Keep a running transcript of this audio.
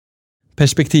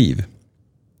Perspektiv.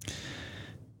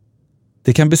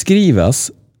 Det kan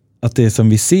beskrivas att det som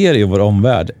vi ser i vår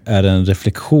omvärld är en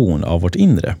reflektion av vårt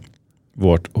inre,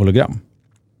 vårt hologram.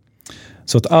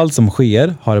 Så att allt som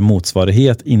sker har en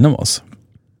motsvarighet inom oss.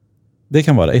 Det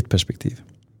kan vara ett perspektiv.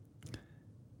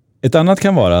 Ett annat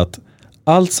kan vara att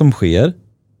allt som sker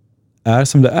är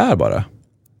som det är bara.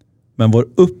 Men vår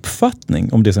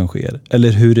uppfattning om det som sker,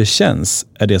 eller hur det känns,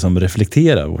 är det som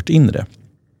reflekterar vårt inre.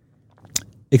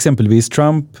 Exempelvis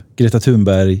Trump, Greta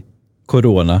Thunberg,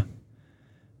 Corona.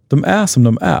 De är som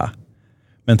de är,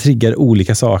 men triggar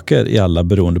olika saker i alla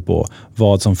beroende på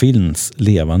vad som finns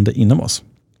levande inom oss.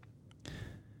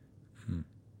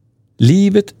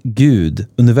 Livet, Gud,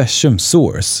 universum,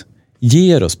 source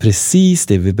ger oss precis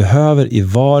det vi behöver i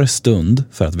var stund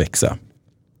för att växa.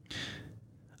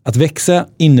 Att växa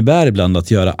innebär ibland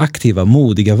att göra aktiva,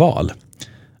 modiga val.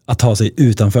 Att ta sig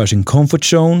utanför sin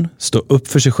comfort zone, stå upp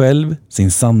för sig själv,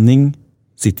 sin sanning,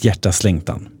 sitt hjärtas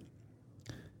längtan.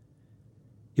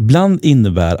 Ibland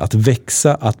innebär att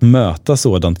växa att möta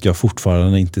sådant jag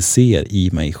fortfarande inte ser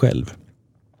i mig själv.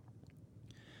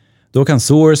 Då kan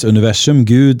source, universum,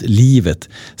 Gud, livet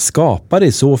skapa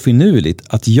det så finurligt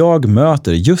att jag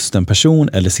möter just en person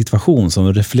eller situation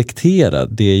som reflekterar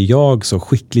det jag så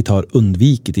skickligt har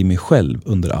undvikit i mig själv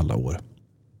under alla år.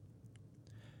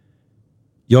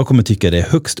 Jag kommer tycka det är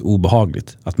högst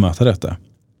obehagligt att möta detta.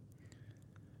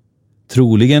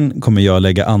 Troligen kommer jag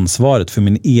lägga ansvaret för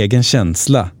min egen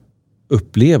känsla,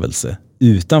 upplevelse,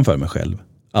 utanför mig själv.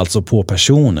 Alltså på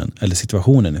personen eller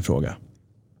situationen i fråga.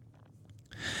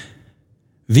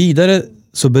 Vidare,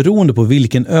 så beroende på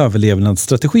vilken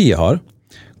överlevnadsstrategi jag har,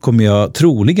 kommer jag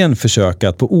troligen försöka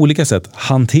att på olika sätt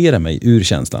hantera mig ur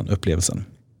känslan, upplevelsen.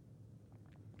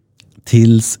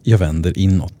 Tills jag vänder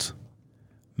inåt.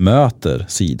 Möter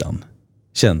sidan,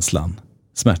 känslan,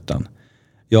 smärtan.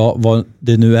 Ja, vad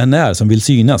det nu än är som vill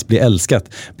synas, bli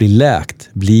älskat, bli läkt,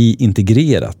 bli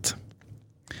integrerat.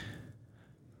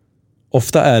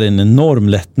 Ofta är det en enorm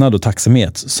lättnad och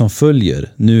tacksamhet som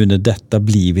följer nu när detta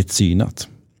blivit synat.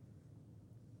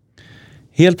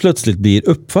 Helt plötsligt blir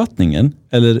uppfattningen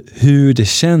eller hur det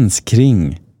känns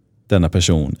kring denna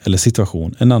person eller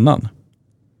situation en annan.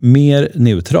 Mer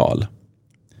neutral.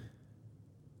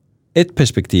 Ett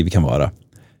perspektiv kan vara: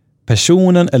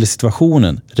 personen eller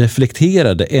situationen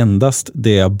reflekterade endast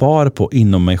det jag bar på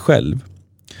inom mig själv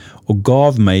och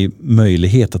gav mig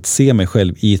möjlighet att se mig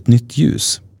själv i ett nytt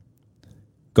ljus.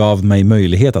 Gav mig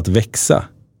möjlighet att växa.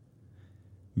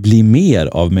 Bli mer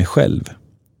av mig själv.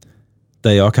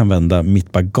 Där jag kan vända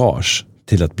mitt bagage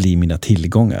till att bli mina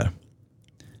tillgångar.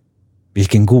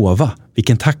 Vilken gåva,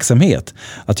 vilken tacksamhet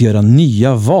att göra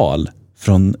nya val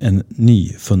från en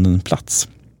nyfunnen plats.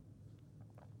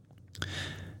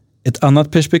 Ett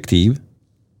annat perspektiv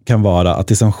kan vara att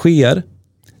det som sker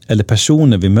eller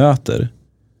personer vi möter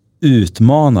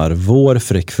utmanar vår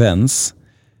frekvens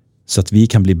så att vi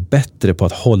kan bli bättre på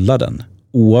att hålla den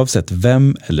oavsett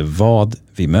vem eller vad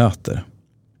vi möter.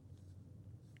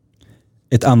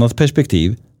 Ett annat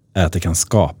perspektiv är att det kan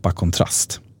skapa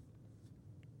kontrast.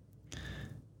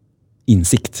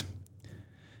 Insikt.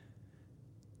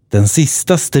 Den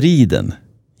sista striden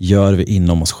gör vi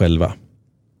inom oss själva.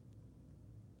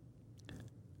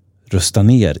 Rusta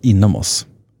ner inom oss.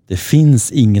 Det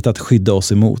finns inget att skydda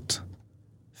oss emot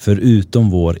förutom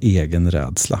vår egen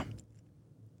rädsla.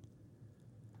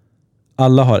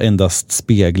 Alla har endast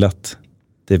speglat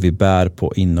det vi bär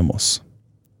på inom oss.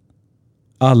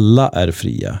 Alla är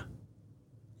fria.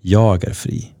 Jag är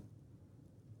fri.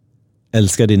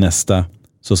 Älska din nästa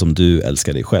så som du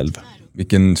älskar dig själv.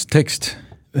 Vilken text?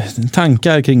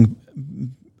 Tankar kring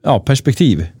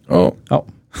perspektiv. Ja.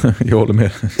 Jag håller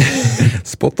med.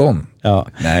 Spot on. Ja.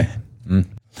 Nej.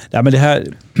 Ja, men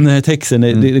den här texten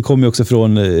det kommer ju också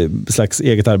från slags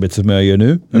eget arbete som jag gör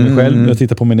nu med mig själv. Jag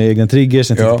tittar på mina egna triggers,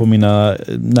 jag tittar på mina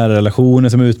nära relationer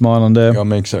som är utmanande. Ja,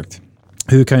 men exakt.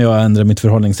 Hur kan jag ändra mitt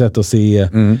förhållningssätt och se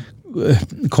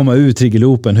komma ur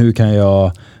triggerloopen? Hur kan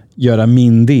jag göra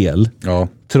min del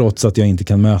trots att jag inte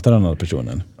kan möta den andra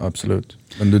personen? Absolut.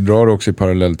 Men du drar också i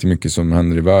parallell till mycket som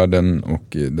händer i världen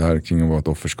och det här kring att vara ett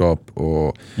offerskap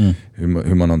och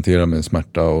hur man hanterar med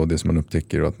smärta och det som man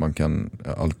upptäcker och att man kan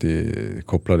alltid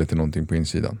koppla det till någonting på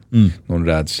insidan. Någon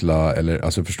rädsla eller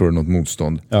alltså förstår du något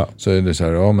motstånd. Ja. Så är det så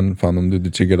här, men fan om du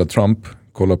blir triggad av Trump,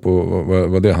 kolla på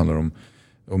vad det handlar om.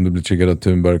 Om du blir triggad av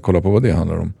Thunberg, kolla på vad det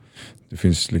handlar om. Det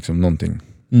finns liksom någonting.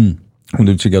 Om du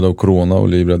blir triggad av corona och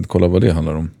livrädd, kolla vad det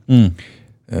handlar om.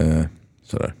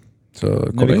 Sådär.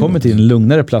 Så när vi kommer till en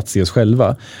lugnare plats i oss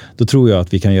själva, då tror jag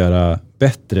att vi kan göra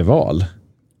bättre val.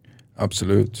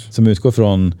 Absolut. Som utgår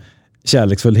från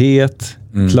kärleksfullhet,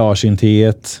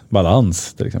 klarsynthet,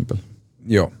 balans till exempel.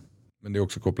 Ja, men det är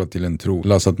också kopplat till en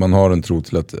tro. Alltså att man har en tro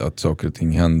till att saker och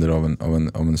ting händer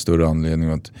av en större anledning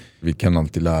och att vi kan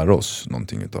alltid lära oss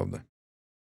någonting utav det.